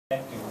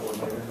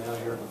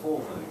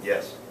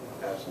Yes,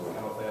 absolutely.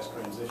 Kind of a fast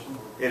transition.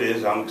 It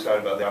is. I'm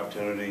excited about the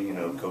opportunity. You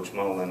know, Coach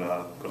Mullen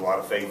put a lot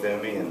of faith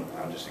in me, and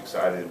I'm just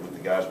excited with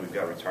the guys we've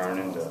got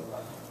returning to,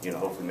 you know,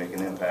 hopefully make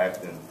an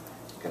impact and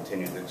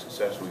continue the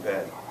success we've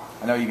had.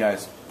 I know you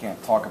guys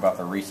can't talk about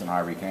the recent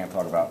hire. You can't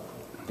talk about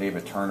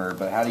David Turner,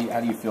 but how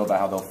do you feel about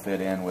how they'll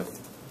fit in with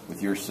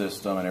your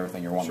system and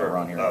everything you're wanting to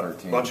run here at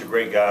 13? A bunch of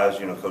great guys.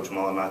 You know, Coach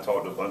Mullen and I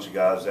talked to a bunch of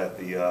guys at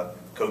the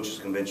coaches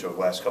convention over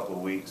the last couple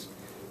of weeks,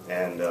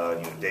 and you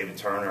know, David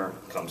Turner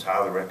comes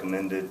highly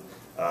recommended,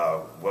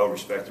 well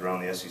respected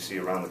around the SEC,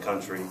 around the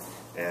country,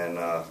 and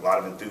a lot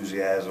of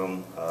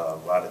enthusiasm, a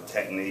lot of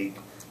technique,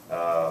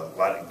 a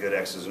lot of good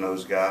X's and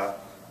O's guy,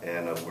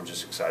 and we're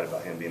just excited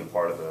about him being a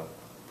part of the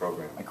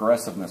program.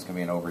 Aggressiveness can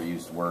be an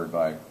overused word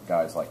by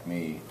guys like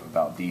me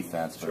about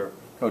defense, but sure.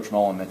 Coach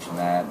Mullen mentioned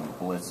that and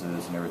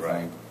blitzes and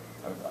everything.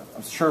 Right.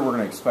 I'm sure we're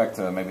going to expect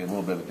maybe a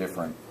little bit of a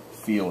different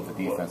feel with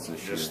the defense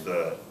this year. Just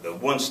the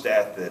one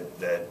stat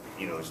that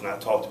you know is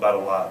not talked about a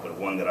lot, but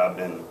one that I've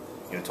been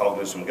talking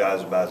to some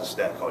guys about is a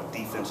stat called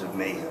defensive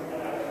mayhem,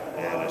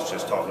 and it's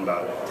just talking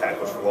about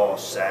tackles for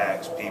loss,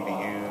 sacks,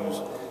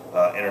 PBUs,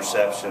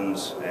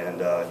 interceptions, and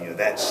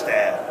that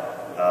stat.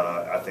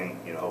 I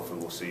think hopefully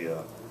we'll see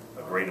a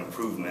great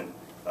improvement,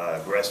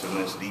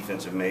 aggressiveness,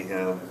 defensive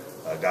mayhem,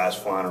 guys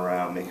flying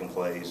around, making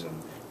plays,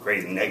 and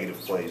creating negative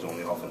plays on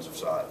the offensive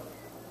side.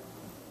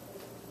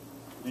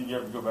 Did you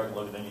ever go back and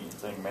look at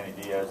anything Manny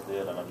Diaz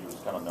did? I know he was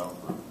kind of known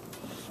for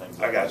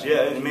things. I got you.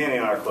 Yeah, and Manny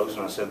and I are close,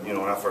 and I said, when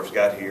I first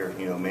got here,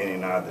 Manny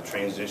and I, the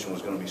transition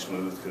was going to be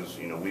smooth because,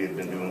 we had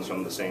been doing some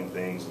of the same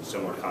things and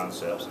similar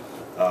concepts.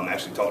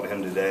 Actually talked to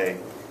him today,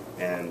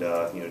 and,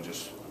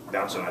 just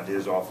bouncing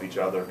ideas off each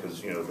other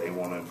because, they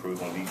want to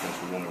improve on defense,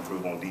 we want to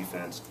improve on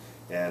defense,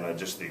 and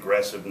just the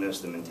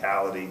aggressiveness, the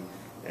mentality,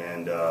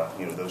 and,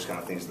 those kind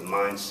of things, the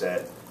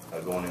mindset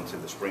going into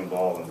the spring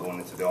ball and going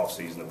into the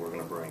offseason that we're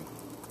going to bring.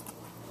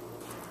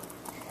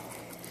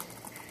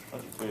 How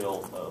do you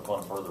feel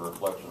upon further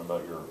reflection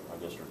about your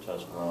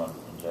test run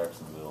in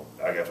Jacksonville?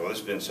 I got you. Well,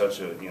 it's been such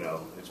a,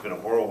 it's been a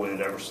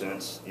whirlwind ever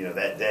since,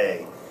 that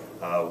day.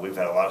 We've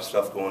had a lot of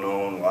stuff going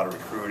on, a lot of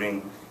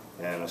recruiting,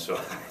 and so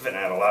I haven't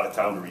had a lot of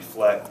time to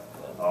reflect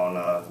on,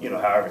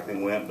 how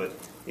everything went. But,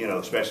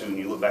 especially when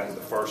you look back at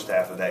the first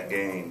half of that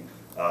game,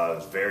 it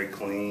was very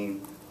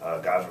clean.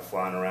 Guys were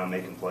flying around,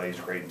 making plays,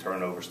 creating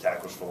turnovers,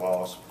 tackles for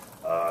loss.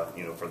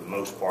 For the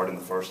most part in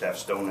the first half,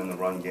 stoning the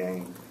run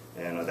game.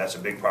 And that's a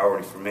big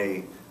priority for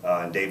me.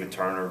 And David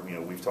Turner,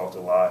 we've talked a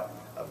lot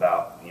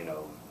about,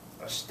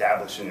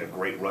 establishing a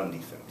great run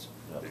defense.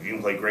 Yep. If you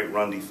can play great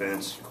run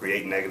defense,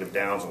 create negative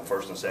downs on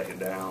first and second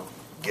down,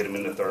 get them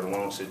into third and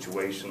long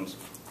situations,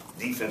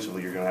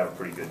 defensively you're going to have a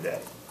pretty good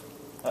day.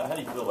 How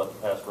do you feel about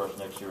the pass rush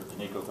next year? With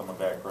Nico coming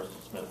back, Preston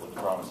Smith looks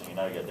promising.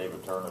 Now you got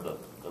David Turner to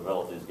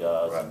develop these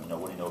guys. Right. And,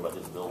 what do you know about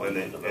his ability and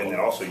to then, develop? And then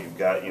also you've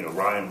got,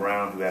 Ryan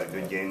Brown, who had a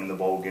good game in the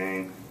bowl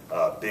game,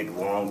 big,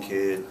 long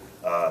kid.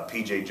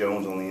 P.J.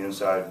 Jones on the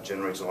inside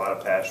generates a lot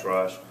of pass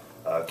rush.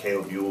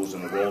 Caleb Ewell's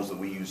and the roles that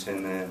we use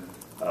him in,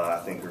 I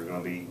think are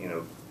going to be,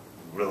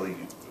 really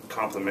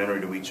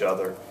complementary to each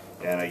other.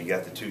 And you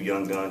got the two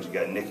young guns. You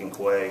got Nick and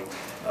Quay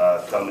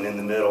coming in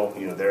the middle.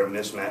 They're a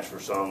mismatch for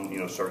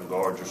some, certain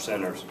guards or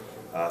centers.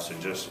 So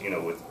just,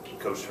 with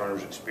Coach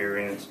Turner's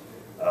experience,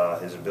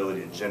 his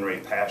ability to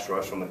generate pass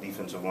rush from the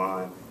defensive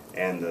line,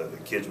 and the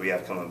kids we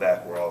have coming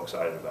back, we're all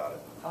excited about it.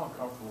 How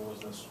uncomfortable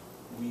is this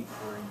week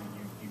where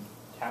you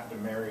have to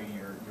marry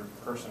your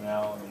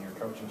personnel and your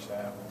coaching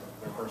staff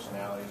with their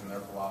personalities and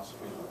their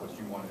philosophies with what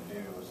you want to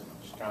do? Was it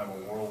just kind of a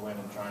whirlwind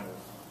and trying to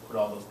put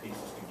all those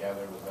pieces together?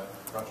 Was that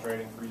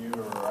frustrating for you,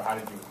 or how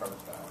did you approach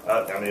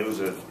that? It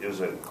was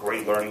a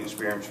great learning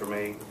experience for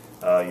me.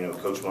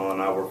 Coach Mullen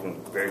and I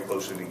working very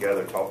closely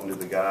together, talking to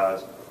the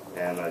guys,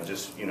 and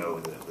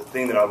the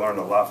thing that I learned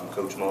a lot from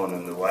Coach Mullen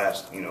in the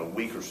last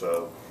week or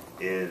so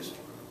is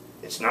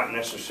it's not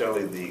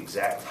necessarily the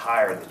exact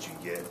hire that you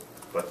get,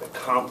 but the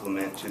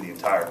complement to the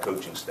entire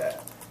coaching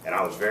staff. And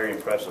I was very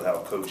impressed with how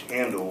Coach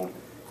handled,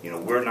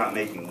 we're not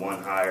making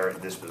one hire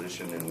at this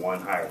position and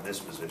one hire at this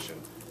position.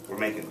 We're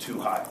making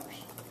two hires.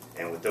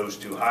 And with those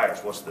two hires,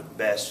 what's the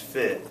best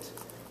fit?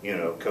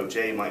 Coach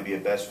A might be a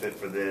best fit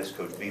for this,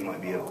 Coach B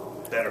might be a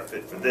better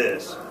fit for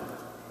this,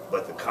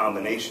 but the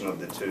combination of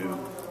the two,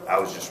 I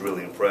was just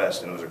really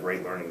impressed, and it was a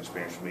great learning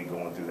experience for me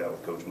going through that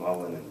with Coach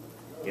Mullen, and,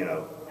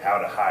 how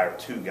to hire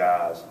two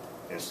guys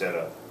instead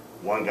of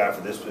one guy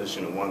for this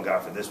position and one guy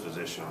for this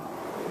position.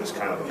 It was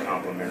kind of a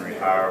complimentary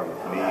hire with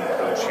me and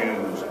Coach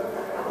Hughes.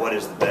 What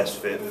is the best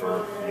fit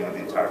for the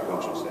entire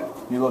coaching staff?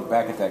 You look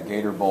back at that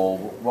Gator Bowl.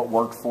 What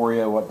worked for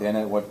you? What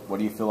didn't? What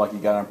do you feel like you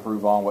got to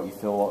improve on? What you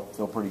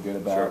feel pretty good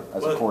about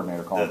as a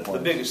coordinator calling plays?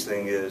 The biggest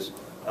thing is,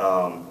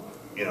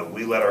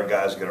 we let our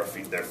guys get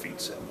their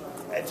feet set.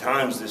 At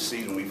times this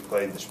season we've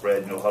played the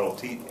spread no huddle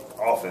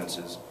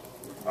offenses.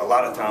 A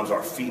lot of times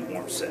our feet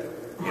weren't set.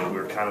 We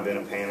were kind of in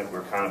a panic. We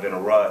were kind of in a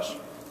rush.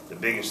 The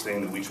biggest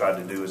thing that we tried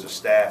to do as a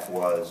staff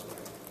was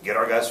get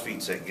our guys'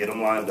 feet set, get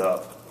them lined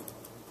up,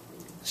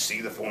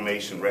 see the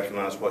formation,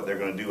 recognize what they're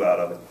going to do out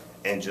of it,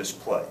 and just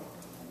play.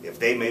 if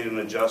they made an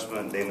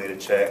adjustment, they made a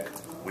check,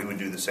 we would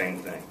do the same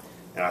thing.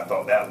 And I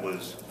thought that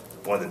was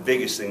one of the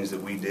biggest things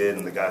that we did,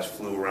 and the guys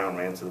flew around,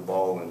 ran to the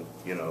ball, and,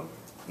 you know,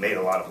 made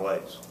a lot of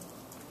plays.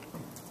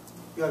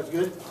 You guys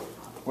good?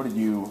 What did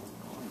you,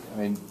 I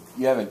mean,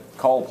 you haven't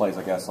called plays,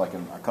 I guess, like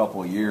in a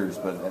couple of years,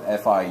 but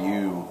at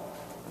FIU,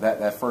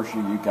 that first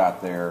year you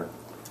got there,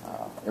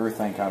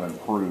 everything kind of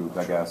improved,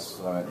 I guess,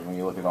 when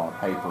you look at it on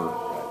paper.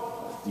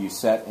 Do you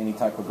set any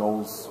type of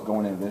goals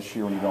going into this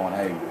year when you're going,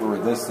 hey, we're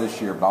this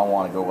year, but I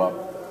want to go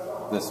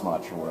up this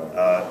much or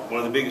whatever? One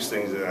of the biggest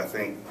things that I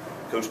think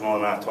Coach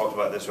Mullen and I talked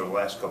about this over the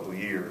last couple of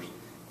years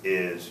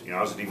is, you know,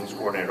 I was a defense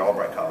coordinator at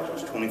Albright College. I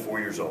was 24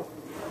 years old.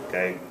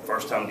 Okay,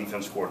 first time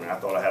defense coordinator. I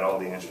thought I had all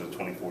the answers at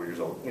 24 years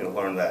old. You know,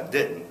 learned that I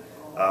didn't.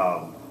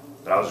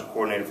 But I was a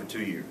coordinator for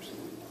 2 years.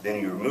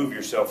 Then you remove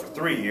yourself for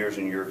 3 years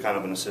and you're kind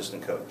of an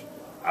assistant coach.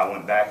 I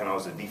went back and I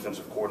was a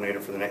defensive coordinator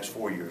for the next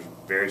 4 years.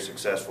 Very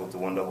successful at the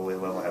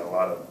 1AA level. Had a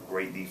lot of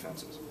great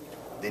defenses.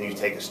 Then you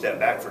take a step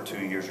back for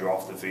 2 years. You're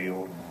off the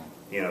field.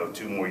 You know,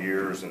 2 more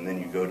years, and then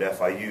you go to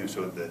FIU.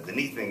 So the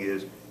neat thing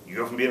is, you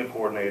go from being a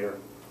coordinator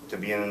to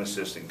being an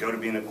assistant, go to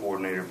being a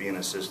coordinator, being an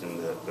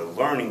assistant. The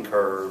learning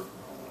curve,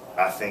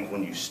 I think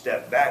when you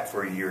step back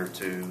for a year or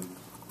two,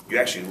 you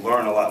actually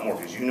learn a lot more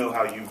because you know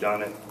how you've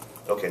done it.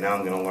 Okay, now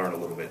I'm going to learn a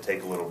little bit,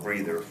 take a little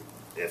breather,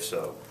 if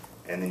so.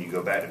 And then you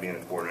go back to being a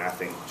coordinator. I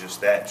think just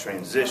that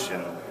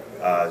transition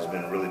has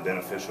been really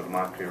beneficial to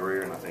my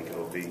career, and I think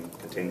it'll be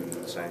continuing to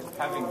be the same.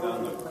 Having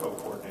done the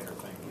co-coordinator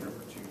thing here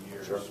for 2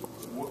 years, Sure.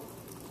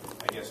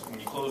 I guess when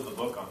you close the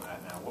book on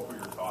that now, what were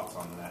your thoughts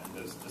on that?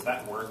 Does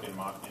that work in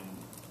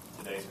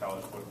today's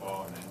college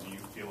football, and do you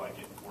feel like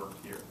it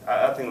worked here?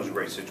 I think it was a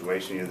great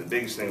situation. You know, the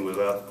biggest thing with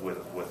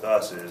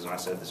us is, and I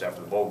said this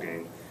after the bowl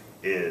game,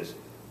 is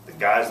the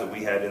guys that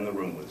we had in the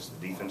room with us,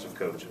 the defensive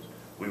coaches.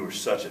 We were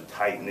such a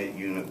tight-knit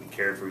unit. We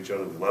cared for each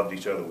other. We loved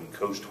each other. We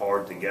coached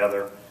hard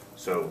together.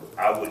 So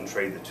I wouldn't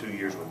trade the 2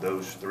 years with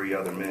those 3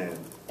 other men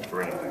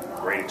for anything.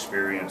 Great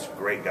experience,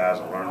 great guys.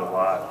 I learned a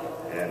lot,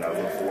 and I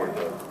look forward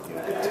to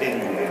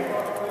continuing to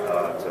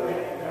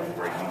have a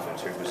great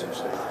defense here at Mississippi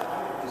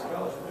State. Is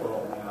college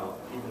football now,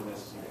 even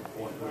this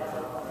point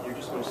where you're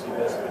just going to see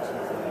best of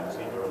two things,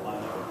 either a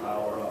lineup of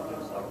power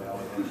offense like now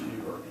against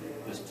you, or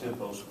this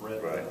tempo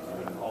spread, Right.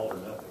 I mean, all or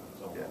nothing.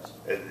 Yes.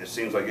 It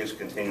seems like it's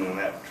continuing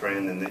that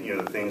trend, and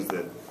the things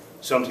that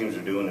some teams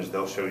are doing is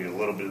they'll show you a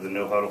little bit of the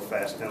no-huddle,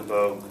 fast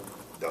tempo.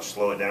 They'll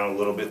slow it down a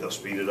little bit. They'll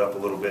speed it up a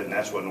little bit, and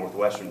that's what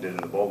Northwestern did in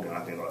the bowl game.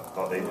 I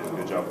thought they did a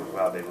good job of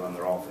how they run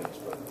their offense,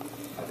 but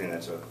I think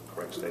that's a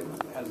correct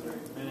statement. Has there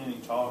been any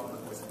talk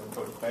with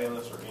Coach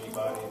Bayless or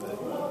anybody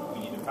that we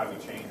need to probably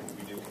change what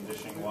we do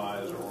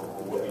conditioning-wise, or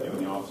what we do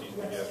in the offseason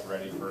to get us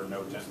ready for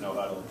no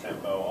huddle,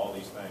 tempo, all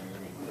these things? I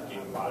mean,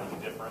 getting body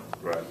different.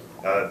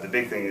 Right. The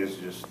big thing is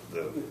just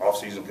the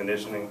off-season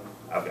conditioning.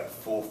 I've got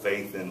full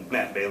faith in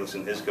Matt Bayless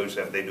and his coach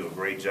staff. They do a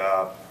great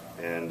job,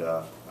 and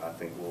I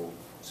think we'll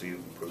see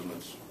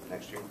improvements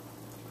next year.